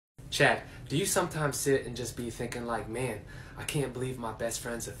Chad, do you sometimes sit and just be thinking like, man, I can't believe my best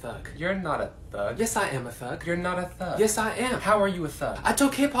friend's a thug? You're not a thug. Yes, I am a thug. You're not a thug. Yes, I am. How are you a thug? I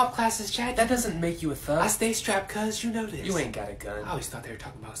took hip-hop classes, Chad. That doesn't make you a thug. I stay strapped, cuz. You know this. You ain't got a gun. I always thought they were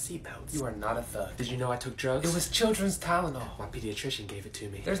talking about seatbelts. You are not a thug. Did you know I took drugs? It was children's Tylenol. My pediatrician gave it to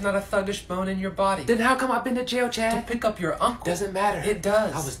me. There's not a thuggish bone in your body. Then how come I've been to jail, Chad? Don't pick up your uncle. Doesn't matter. It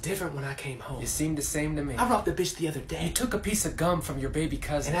does. I was different when I came home. You seem the same to me. I robbed the bitch the other day. You took a piece of gum from your baby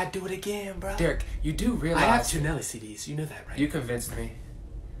cousin. And I'd do it again, bro. Derek, you do realize... I have 2 Nelly CDs. You know that, right? You convinced me.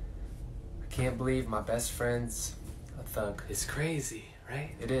 I can't believe my best friend's a thug. It's crazy,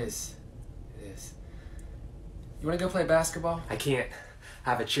 right? It is. It is. You want to go play basketball? I can't. I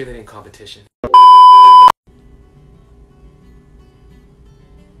have a cheerleading competition.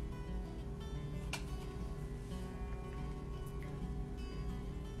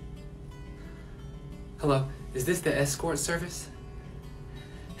 Hello, is this the escort service?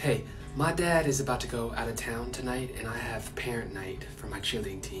 Hey, my dad is about to go out of town tonight and I have parent night for my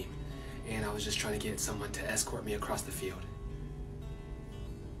cheerleading team. And I was just trying to get someone to escort me across the field.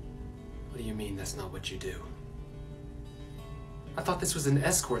 What do you mean that's not what you do? I thought this was an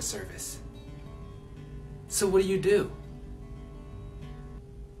escort service. So what do you do?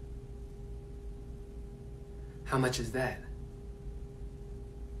 How much is that?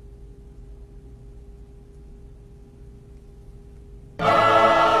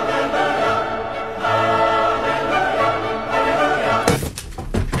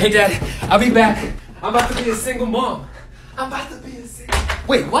 Hey Dad, I'll be back. I'm about to be a single mom.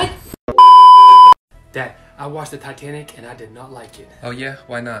 Wait, what? Dad, I watched the Titanic and I did not like it. Oh yeah?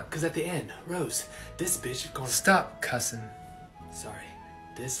 Why not? Cause at the end, Rose, this bitch gonna... Stop cussing. Sorry.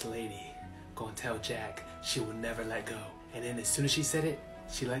 This lady gonna tell Jack she will never let go. And then as soon as she said it,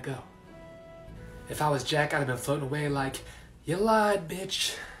 she let go. If I was Jack, I'd have been floating away like, you lied,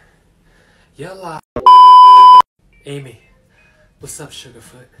 bitch. You lied. Amy, what's up,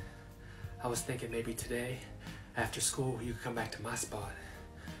 Sugarfoot? I was thinking maybe today, after school, you could come back to my spot.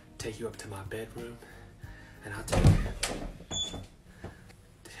 Take you up to my bedroom, and I'll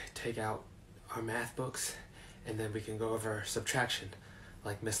take out our math books, and then we can go over subtraction,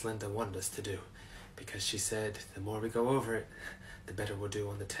 like Miss Linda wanted us to do, because she said the more we go over it, the better we'll do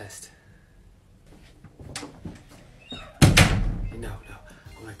on the test. No,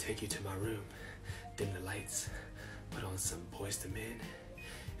 I want to take you to my room, dim the lights, put on some Boys to Men,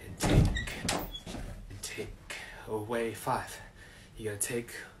 and take away 5. You gotta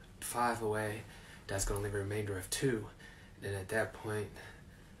take 5 away, that's gonna leave a remainder of 2, and then at that point,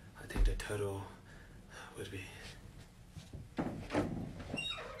 I think the total would be...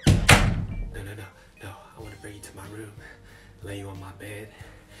 No, I want to bring you to my room, lay you on my bed,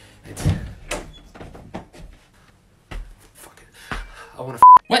 and... Fuck it. I want to...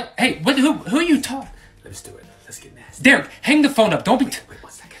 What? Hey, who are you talking? Let's do it. Let's get nasty. Derek, hang the phone up. Don't be... Wait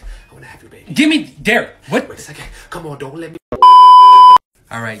 1 second. I want to have your baby. Give me... Derek, what? Wait a second. Come on, don't let me...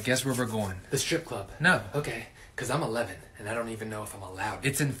 Alright, guess where we're going? The strip club. No. Okay, because I'm 11, and I don't even know if I'm allowed.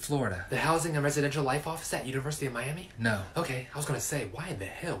 It's in Florida. The Housing and Residential Life Office at University of Miami? No. Okay, I was going to say, why in the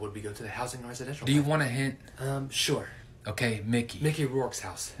hell would we go to the Housing and Residential Do you want a hint? Sure. Okay, Mickey. Mickey Rourke's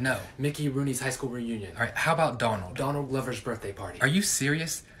house. No. Mickey Rooney's high school reunion. Alright, how about Donald? Donald Glover's birthday party. Are you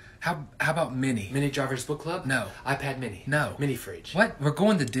serious? How about Minnie? Minnie Driver's book club? No. iPad Mini? No. Mini fridge? What? We're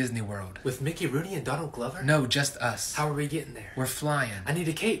going to Disney World. With Mickey Rooney and Donald Glover? No, just us. How are we getting there? We're flying. I need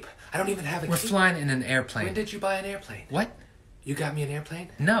a cape. I don't even have a cape. We're flying in an airplane. When did you buy an airplane? What? You got me an airplane?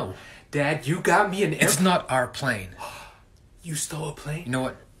 No. Dad, you got me an airplane? It's not our plane. You stole a plane? You know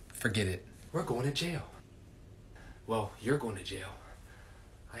what? Forget it. We're going to jail. Well, you're going to jail.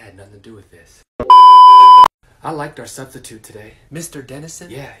 I had nothing to do with this. I liked our substitute today. Mr.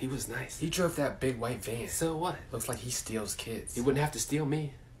 Dennison? Yeah, he was nice. He drove that big white van. So what? Looks like he steals kids. He wouldn't have to steal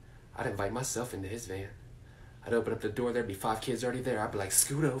me. I'd invite myself into his van. I'd open up the door, there'd be 5 kids already there. I'd be like,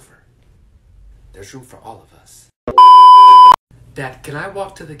 scoot over. There's room for all of us. Dad, can I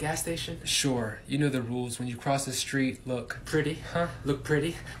walk to the gas station? Sure. You know the rules. When you cross the street, look. Pretty? Huh? Look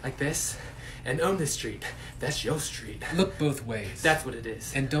pretty, like this. And own this street. That's your street. Look both ways. That's what it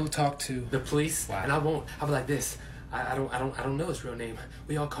is. And don't talk to the police. Wow. And I won't. I'll be like this. I don't know his real name.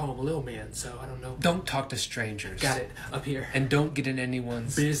 We all call him Lil Man, so I don't know. Don't talk to strangers. Got it. Up here. And don't get in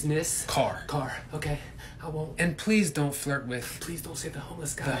anyone's business. Car. Okay. I won't. And please don't flirt with... Please don't say the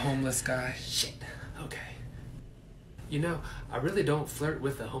homeless guy. The homeless guy. Shit. Okay. You know, I really don't flirt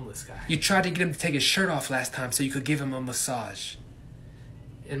with the homeless guy. You tried to get him to take his shirt off last time so you could give him a massage.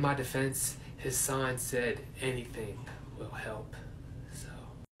 In my defense, his sign said anything will help. So...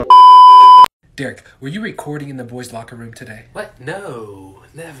 Derek, were you recording in the boys' locker room today? What? No,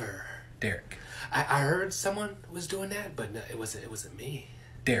 never. Derek. I heard someone was doing that, but no, it wasn't me.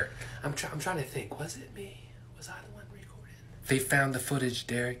 Derek. I'm trying to think. Was it me? Was I the one recording? They found the footage,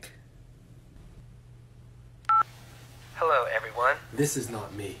 Derek. Hello, everyone. This is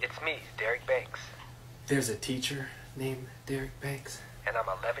not me. It's me, Derek Banks. There's a teacher named Derek Banks. And I'm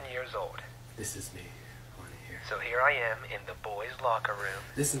 11 years old. This is me on here. So here I am in the boys' locker room.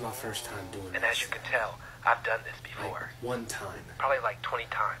 This is my first time doing And this. as you can tell, I've done this before. Like, one time. Probably like 20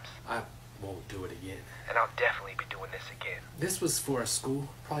 times. I won't do it again. And I'll definitely be doing this again. This was for a school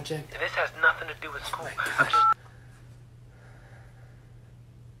project. And this has nothing to do with school. my I'm gosh. just...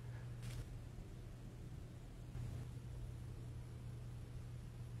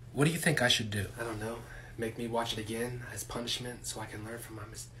 What do you think I should do? I don't know. Make me watch it again as punishment so I can learn from my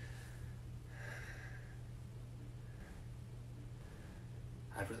mistakes.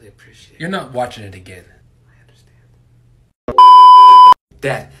 I'd really appreciate You're not watching it again. I understand.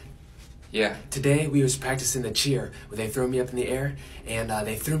 Dad, Yeah. today we was practicing the cheer where they throw me up in the air, and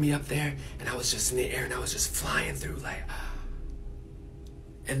they threw me up there, and I was just in the air, and I was just flying through like.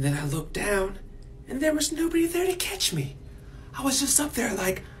 And then I looked down, and there was nobody there to catch me. I was just up there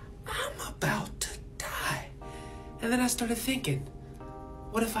like, I'm about to die. And then I started thinking,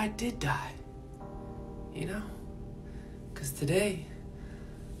 what if I did die? You know? Because today,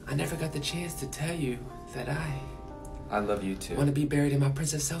 I never got the chance to tell you that I love you too. want to be buried in my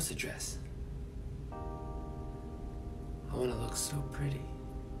Princess Elsa dress. I want to look so pretty.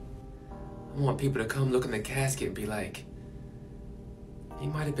 I want people to come look in the casket and be like, he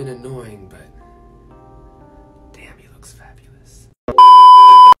might have been annoying, but damn, he looks fabulous.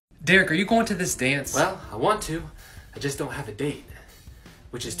 Derek, are you going to this dance? Well, I want to. I just don't have a date.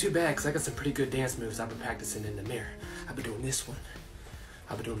 Which is too bad, because I got some pretty good dance moves I've been practicing in the mirror. I've been doing this one.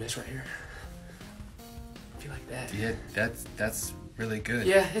 I've been doing this right here. If you like that. Yeah, that's really good.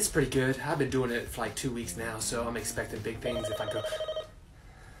 Yeah, it's pretty good. I've been doing it for like 2 weeks now, so I'm expecting big things if I go.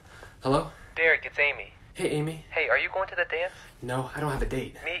 Hello? Derek, it's Amy. Hey, Amy. Hey, are you going to the dance? No, I don't have a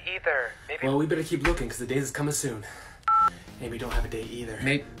date. Me either. Maybe... Well, we better keep looking, because the dance is coming soon. Amy don't have a date either.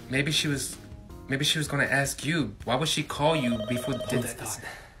 Maybe she was going to ask you. Why would she call you before the Hold dance? that thought.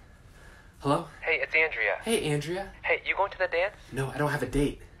 Hello? Hey, it's Andrea. Hey, Andrea. Hey, you going to the dance? No, I don't have a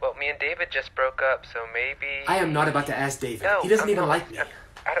date. Well, me and David just broke up, so maybe... I am not about to ask David. No, He doesn't I'm even not. like me.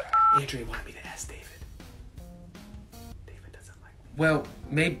 I don't... Andrea wanted me to ask David. David doesn't like me. Well,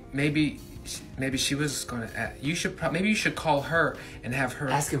 maybe she was going to. Maybe you should call her and have her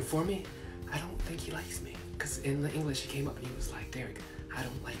Ask him for me? I don't think he likes me. Because in the English, he came up and he was like, Derek, I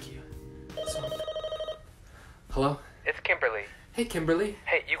don't like you. So... Hello? It's Kimberly. Hey, Kimberly.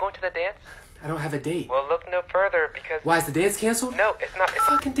 Hey, you going to the dance? I don't have a date. Well, look no further, because... Why, is the dance canceled? No, it's not. The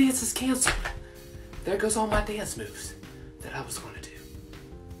fucking dance is canceled. There goes all my dance moves that I was going to do.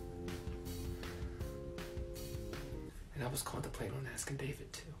 And I was contemplating on asking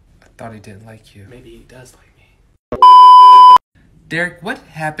David, too. I thought he didn't like you. Maybe he does like me. Derek, what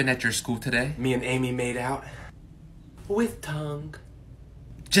happened at your school today? Me and Amy made out. With tongue.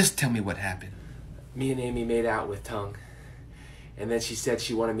 Just tell me what happened. Me and Amy made out with tongue. And then she said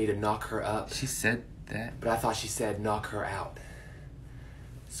she wanted me to knock her up. She said that. But I thought she said knock her out.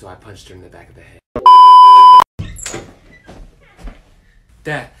 So I punched her in the back of the head.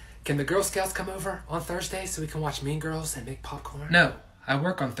 Dad, can the Girl Scouts come over on Thursday so we can watch Mean Girls and make popcorn? No, I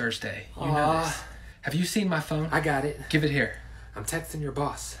work on Thursday. You know Aw. this. Have you seen my phone? I got it. Give it here. I'm texting your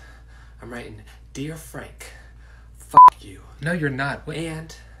boss. I'm writing, Dear Frank, fuck you. No, you're not. Wait.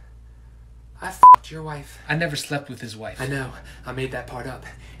 And I fucked your wife. I never slept with his wife. I know. I made that part up.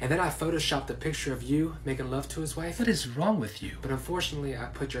 And then I photoshopped a picture of you making love to his wife. What is wrong with you? But unfortunately, I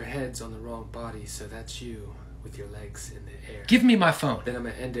put your heads on the wrong body, so that's you with your legs in the air. Give me my phone. Then I'm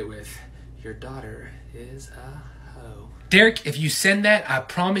gonna end it with, your daughter is a hoe. Derek, if you send that, I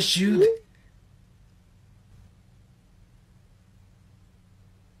promise you...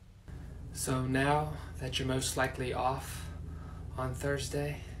 So now that you're most likely off on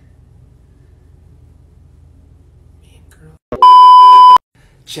Thursday, Mean Girl.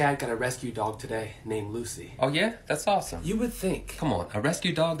 Chad got a rescue dog today named Lucy. Oh yeah? That's awesome. You would think. Come on, a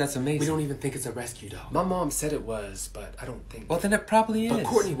rescue dog? That's amazing. We don't even think it's a rescue dog. My mom said it was, but I don't think. Well, then it probably is. But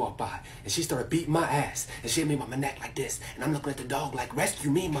Courtney walked by, and she started beating my ass, and she had me on my neck like this, and I'm looking at the dog like,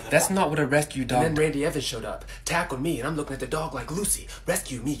 rescue me, motherfucker. That's not what a rescue dog And then Randy Evans showed up, tackled me, and I'm looking at the dog like, Lucy,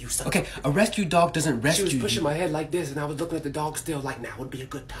 rescue me, you son of a... Okay, a rescue dog doesn't rescue She was pushing you. my head like this, and I was looking at the dog still like, now would be a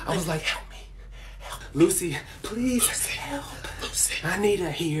good time. I was like, help me. Help. Lucy, please help. Lucy. I need a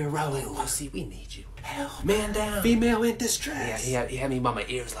hero. Lucy, we need you. Help. Help. Man down. Female in distress. Yeah, he had me by my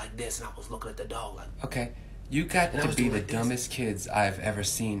ears like this, and I was looking at the dog like. Okay, you got to be the dumbest kids I've ever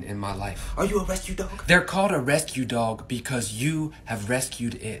seen in my life. Are you a rescue dog? They're called a rescue dog because you have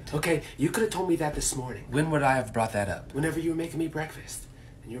rescued it. Okay, you could have told me that this morning. When would I have brought that up? Whenever you were making me breakfast,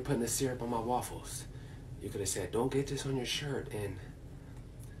 and you were putting the syrup on my waffles. You could have said, don't get this on your shirt, and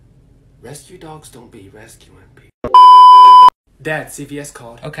rescue dogs don't be rescuing people. Dad, CVS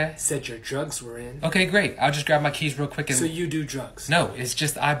called. Okay. Said your drugs were in. Okay, great. I'll just grab my keys real quick and... So you do drugs? No, it's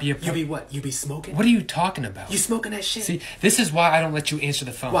just I be a... You be what? You be smoking? What are you talking about? You smoking that shit? See, this is why I don't let you answer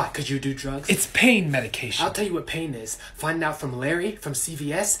the phone. Why? Because you do drugs? It's pain medication. I'll tell you what pain is. Finding out from Larry, from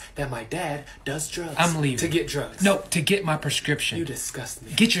CVS, that my dad does drugs. I'm leaving. To get drugs. No, to get my prescription. You disgust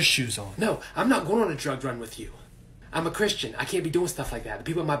me. Get your shoes on. No, I'm not going on a drug run with you. I'm a Christian. I can't be doing stuff like that. The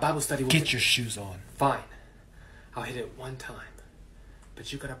people in my Bible study will... Get your shoes on. Fine. I'll hit it one time.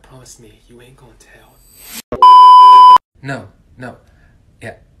 But you gotta promise me you ain't gonna tell. No.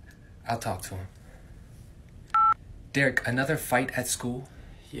 Yeah, I'll talk to him. Derek, another fight at school?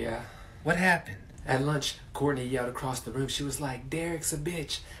 Yeah. What happened? At lunch, Courtney yelled across the room. She was like, Derek's a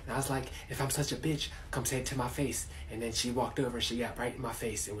bitch. And I was like, if I'm such a bitch, come say it to my face. And then she walked over and she got right in my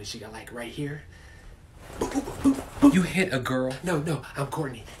face. And when she got like right here... You hit a girl? No, I'm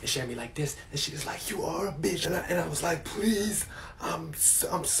Courtney. And she had me like this. And she was like, you are a bitch. And I was like, please, I'm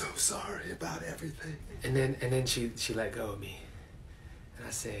so sorry about everything. And then she let go of me. And I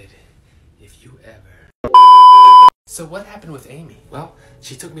said, if you ever... So what happened with Amy? Well,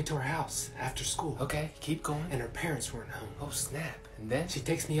 she took me to her house after school. Okay, keep going. And her parents weren't home. Oh, snap. And then she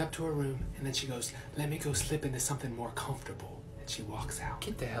takes me up to her room. And then she goes, let me go slip into something more comfortable. And she walks out.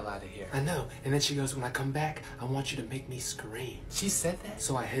 Get the hell out of here. I know. And then she goes, when I come back, I want you to make me scream. She said that?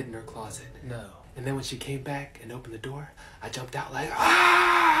 So I hid in her closet. No. And then when she came back and opened the door, I jumped out like,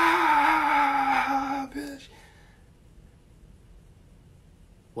 ah, bitch.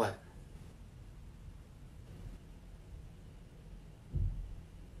 What?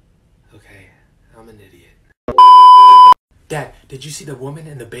 Okay, I'm an idiot. Dad, did you see the woman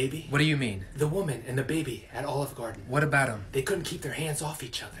and the baby? What do you mean? The woman and the baby at Olive Garden. What about them? They couldn't keep their hands off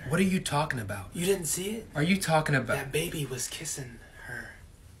each other. What are you talking about? You didn't see it? Are you talking about... That baby was kissing her.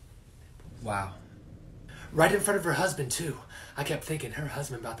 Wow. Right in front of her husband, too. I kept thinking her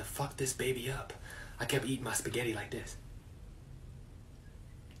husband about to fuck this baby up. I kept eating my spaghetti like this.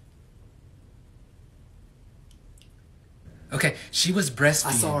 Okay, she was breastfeeding.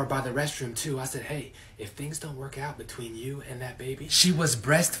 I saw her by the restroom, too. I said, hey, if things don't work out between you and that baby... She was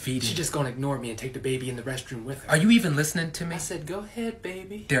breastfeeding. She's just gonna ignore me and take the baby in the restroom with her. Are you even listening to me? I said, go ahead,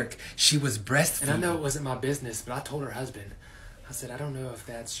 baby. Derek, she was breastfeeding. And I know it wasn't my business, but I told her husband. I said, I don't know if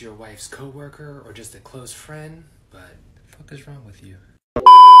that's your wife's coworker or just a close friend, but... What the fuck is wrong with you?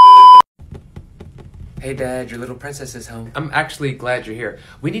 Hey, Dad, your little princess is home. I'm actually glad you're here.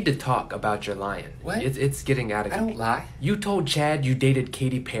 We need to talk about your lying. What? It's getting out of I control. don't lie. You told Chad you dated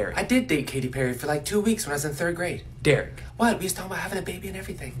Katy Perry. I did date Katy Perry for like 2 weeks when I was in 3rd grade. Derek. What? We was talking about having a baby and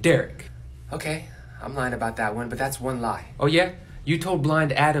everything. Derek. Okay, I'm lying about that one, but that's one lie. Oh, yeah? You told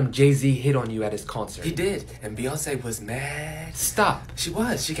Blind Adam Jay-Z hit on you at his concert. He did, and Beyonce was mad. Stop. She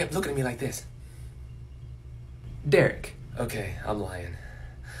was. She kept looking at me like this. Derek. Okay, I'm lying.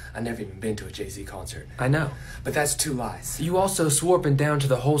 I never even been to a Jay-Z concert. I know. But that's 2 lies. You also swore up and down to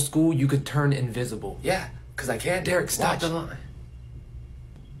the whole school you could turn invisible. Yeah, because I can't. Derek, stop Watch. the lie.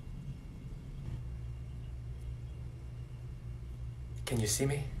 Can you see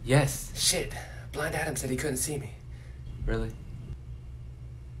me? Yes. Shit. Blind Adam said he couldn't see me. Really?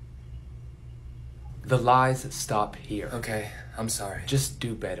 The lies stop here. Okay, I'm sorry. Just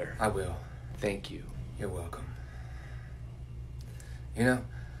do better. I will. Thank you. You're welcome. You know,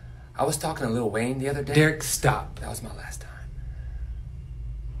 I was talking to Lil Wayne the other day. Derek, stop. That was my last time.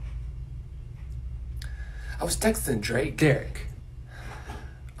 I was texting Drake. Derek.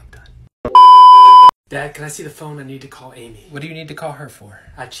 I'm done. Dad, can I see the phone? I need to call Amy. What do you need to call her for?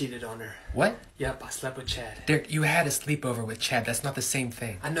 I cheated on her. What? Yep, I slept with Chad. Derek, you had a sleepover with Chad. That's not the same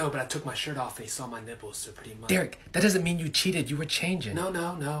thing. I know, but I took my shirt off and he saw my nipples, so pretty much. Derek, that doesn't mean you cheated. You were changing. No.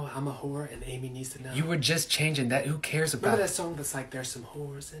 I'm a whore and Amy needs to know. You were just changing. That. Who cares about Remember that song that's like, there's some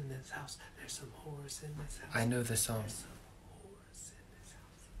whores in this house. There's some whores in this house. I know the song. There's some whores in this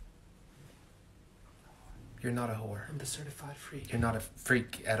house. You're not a whore. I'm the certified freak. You're not a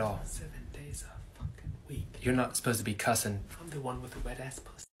freak at all. 7 days a fucking week. You're not supposed to be cussing. I'm the one with the wet ass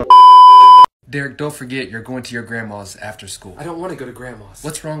pussy. Derek, don't forget you're going to your grandma's after school. I don't want to go to grandma's.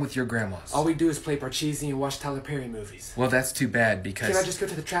 What's wrong with your grandma's? All we do is play Parcheesi and watch Tyler Perry movies. Well, that's too bad because... Can I just go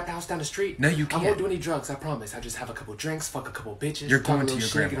to the trap house down the street? No, you can't. I won't do any drugs, I promise. I just have a couple drinks, fuck a couple bitches. You're going talk a to your little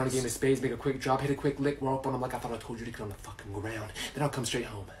shit, grandma's. Get on a game of spades, make a quick drop, hit a quick lick, roll up on them like I thought I told you to get on the fucking ground. Then I'll come straight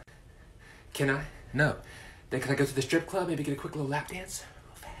home. Can I? No. Then can I go to the strip club, maybe get a quick little lap dance?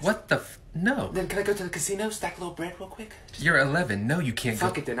 What the No. Then can I go to the casino, stack a little bread real quick? You're 11. No, you can't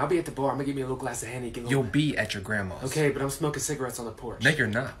Fuck it then. I'll be at the bar. I'm gonna give me a little glass of Henny. You'll be at your grandma's. Okay, but I'm smoking cigarettes on the porch. No, you're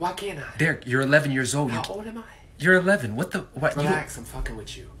not. Why can't I? Derek, you're 11 years old. How old am I? You're 11. What? Relax, I'm fucking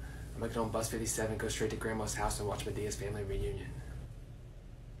with you. I'm gonna get on bus 57, go straight to grandma's house and watch Medea's family reunion.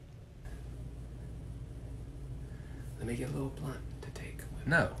 Let me get a little blunt to take.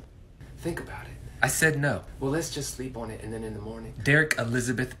 No. Think about it. I said no. Well, let's just sleep on it and then in the morning. Derek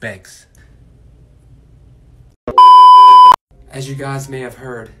Elizabeth begs. As you guys may have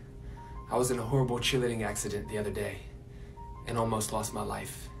heard, I was in a horrible cheerleading accident the other day and almost lost my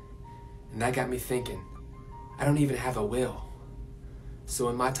life. And that got me thinking, I don't even have a will. So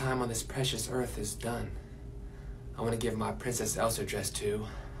when my time on this precious earth is done, I want to give my Princess Elsa dress to,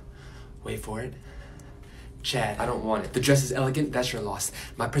 wait for it, Chad. I don't want it. The dress is elegant, that's your loss.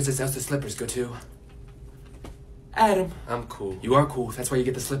 My Princess Elsa slippers go to Adam. I'm cool. You are cool, that's why you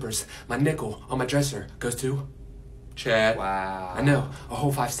get the slippers. My nickel on my dresser goes to Chad. Wow. I know, a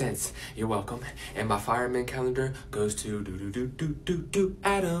whole 5 cents. You're welcome. And my fireman calendar goes to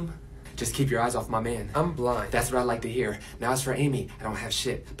Adam. Just keep your eyes off my man. I'm blind. That's what I like to hear. Now as for Amy, I don't have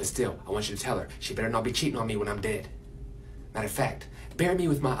shit. But still, I want you to tell her she better not be cheating on me when I'm dead. Matter of fact, bury me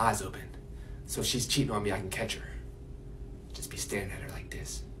with my eyes open. So if she's cheating on me, I can catch her. Just be staring at her like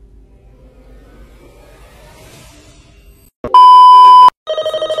this.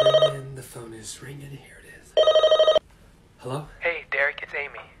 The phone is ringing. Here it is. Hello? Hey, Derek, it's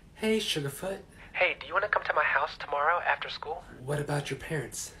Amy. Hey, Sugarfoot. Hey, do you want to come to my house tomorrow after school? What about your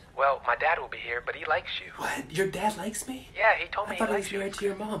parents? Well, my dad will be here, but he likes you. What? Your dad likes me? Yeah, he told me I he thought he likes was you. married to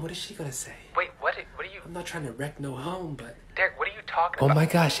your mom. What is she gonna say? Wait, what are you... I'm not trying to wreck no home, but... Derek, what are you talking Oh about? my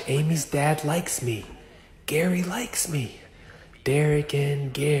gosh, Amy's dad likes me. Gary likes me. Derek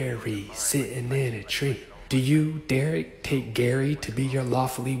and Gary sitting in a tree. Do you, Derek, take Gary to be your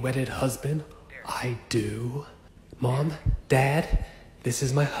lawfully wedded husband? I do. Mom, Dad, this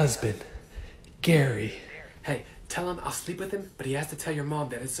is my husband, Gary. Hey, tell him I'll sleep with him, but he has to tell your mom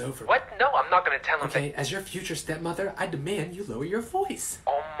that it's over. What? No, I'm not going to tell him Okay, as your future stepmother, I demand you lower your voice.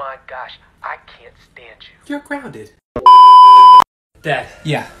 Oh my gosh, I can't stand you. You're grounded. Dad.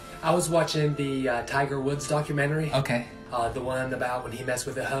 Yeah. I was watching the Tiger Woods documentary. Okay. The one about when he messed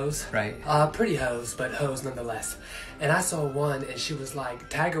with the hose. Right. Pretty hose, but hose nonetheless. And I saw one, and she was like,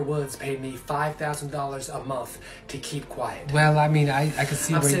 Tiger Woods paid me $5,000 a month to keep quiet. Well, I mean, I could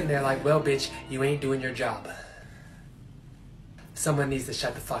see I'm where sitting there like, well, bitch, you ain't doing your job. Someone needs to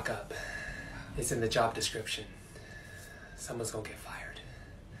shut the fuck up. It's in the job description. Someone's gonna get fired.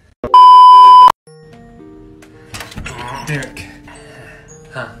 Derek.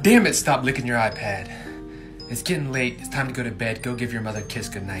 Huh? Damn it, stop licking your iPad. It's getting late. It's time to go to bed. Go give your mother a kiss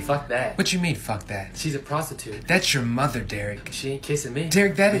goodnight. Fuck that. What you mean, fuck that? She's a prostitute. That's your mother, Derek. She ain't kissing me.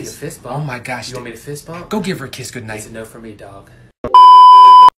 Derek, that Give is... me a fist bump. Oh my gosh. You want me to fist bump? Go give her a kiss It's goodnight. a no for me, dog.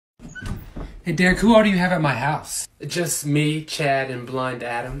 Hey, Derek, who all do you have at my house? Just me, Chad, and blind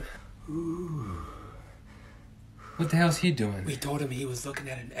Adam. What the hell's he doing? We told him he was looking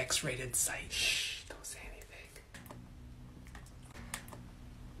at an X-rated site. Shh, don't say anything.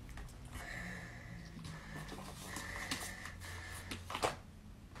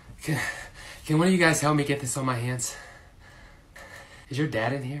 Can one of you guys help me get this on my hands? Is your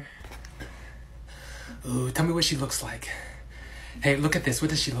dad in here? Ooh, tell me what she looks like. Hey, look at this.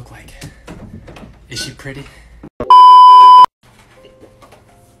 What does she look like? Is she pretty?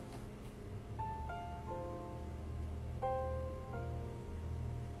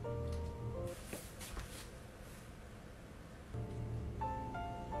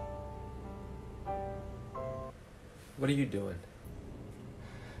 What are you doing?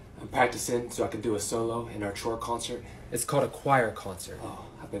 I'm practicing so I can do a solo in our chore concert. It's called a choir concert. Oh,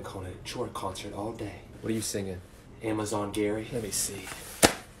 I've been calling it a chore concert all day. What are you singing? Amazon Gary. Let me see.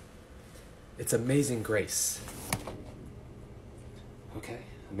 It's Amazing Grace. Okay,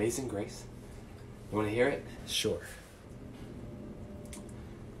 Amazing Grace. You want to hear it? Sure.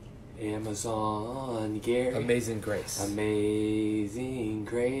 Amazon Gary. Amazing Grace. Amazing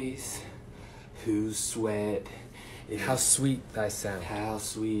Grace. Whose sweat is... How sweet thy sound. How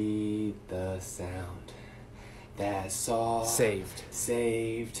sweet the sound that saw saved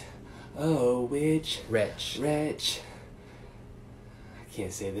a witch Wretch. I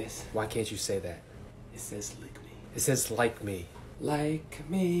Can't say this. Why can't you say that? It says lick me. It says like me. Like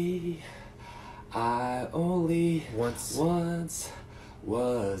me, I only Once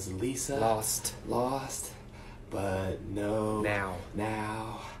was Lisa. Lost, but no.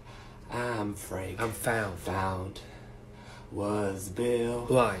 Now, I'm Frank. I'm found. Found. Was Bill.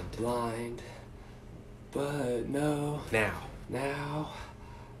 Blind, but no. now,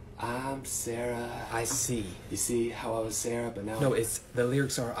 I'm Sarah. I see. You see how I was Sarah, but now... No, the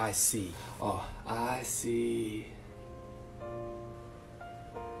lyrics are I see. Oh, I see.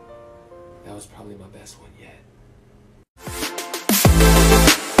 That was probably my best one yet.